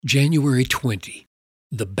January 20,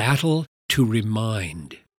 the battle to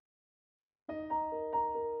remind.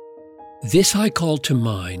 This I call to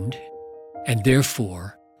mind, and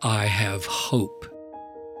therefore I have hope.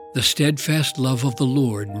 The steadfast love of the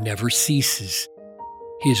Lord never ceases.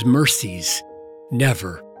 His mercies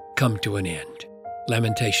never come to an end.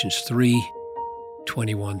 Lamentations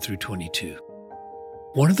 3:21-22.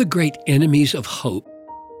 One of the great enemies of hope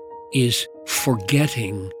is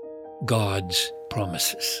forgetting God's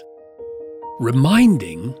promises.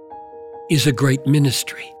 Reminding is a great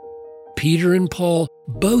ministry. Peter and Paul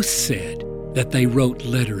both said that they wrote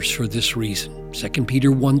letters for this reason. 2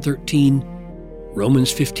 Peter 1:13,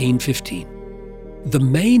 Romans 15:15. The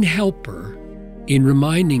main helper in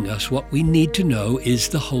reminding us what we need to know is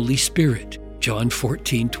the Holy Spirit, John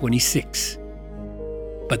 14:26.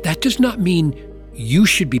 But that does not mean you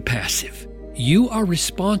should be passive. You are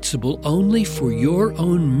responsible only for your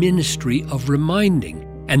own ministry of reminding,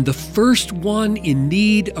 and the first one in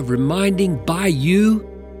need of reminding by you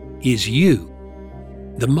is you.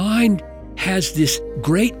 The mind has this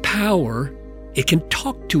great power. It can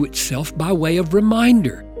talk to itself by way of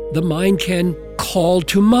reminder. The mind can call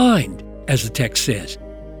to mind, as the text says.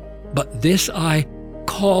 But this I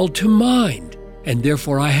call to mind, and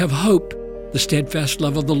therefore I have hope. The steadfast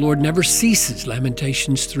love of the Lord never ceases,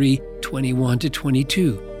 Lamentations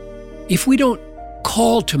 3:21-22. If we don't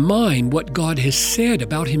call to mind what God has said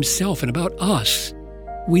about himself and about us,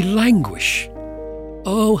 we languish.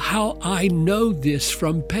 Oh, how I know this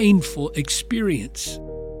from painful experience.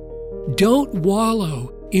 Don't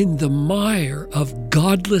wallow in the mire of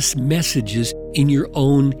godless messages in your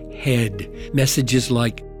own head. Messages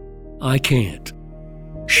like, I can't,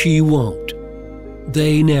 she won't,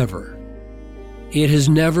 they never. It has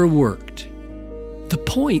never worked. The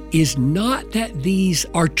point is not that these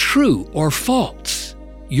are true or false.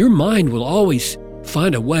 Your mind will always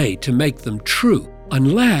find a way to make them true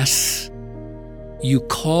unless you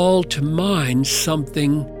call to mind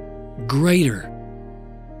something greater.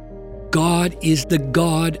 God is the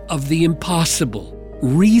God of the impossible.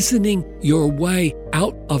 Reasoning your way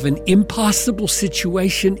out of an impossible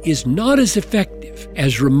situation is not as effective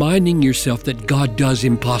as reminding yourself that God does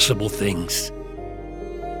impossible things.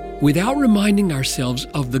 Without reminding ourselves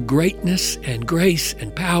of the greatness and grace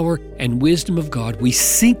and power and wisdom of God, we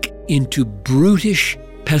sink into brutish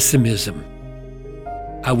pessimism.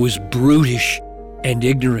 I was brutish and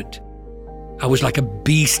ignorant. I was like a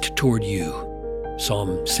beast toward you.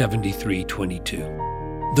 Psalm 73:22.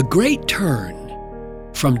 The great turn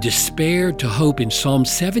from despair to hope in Psalm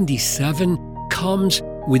 77 comes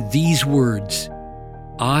with these words,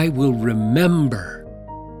 I will remember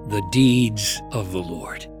the deeds of the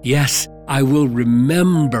Lord. Yes, I will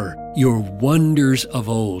remember your wonders of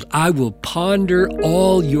old. I will ponder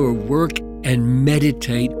all your work and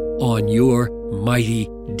meditate on your mighty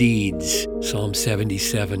deeds. Psalm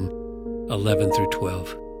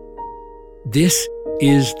 77:11-12. This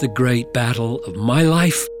is the great battle of my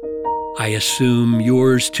life. I assume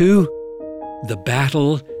yours too. The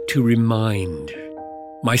battle to remind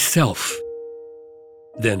myself,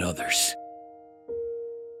 then others.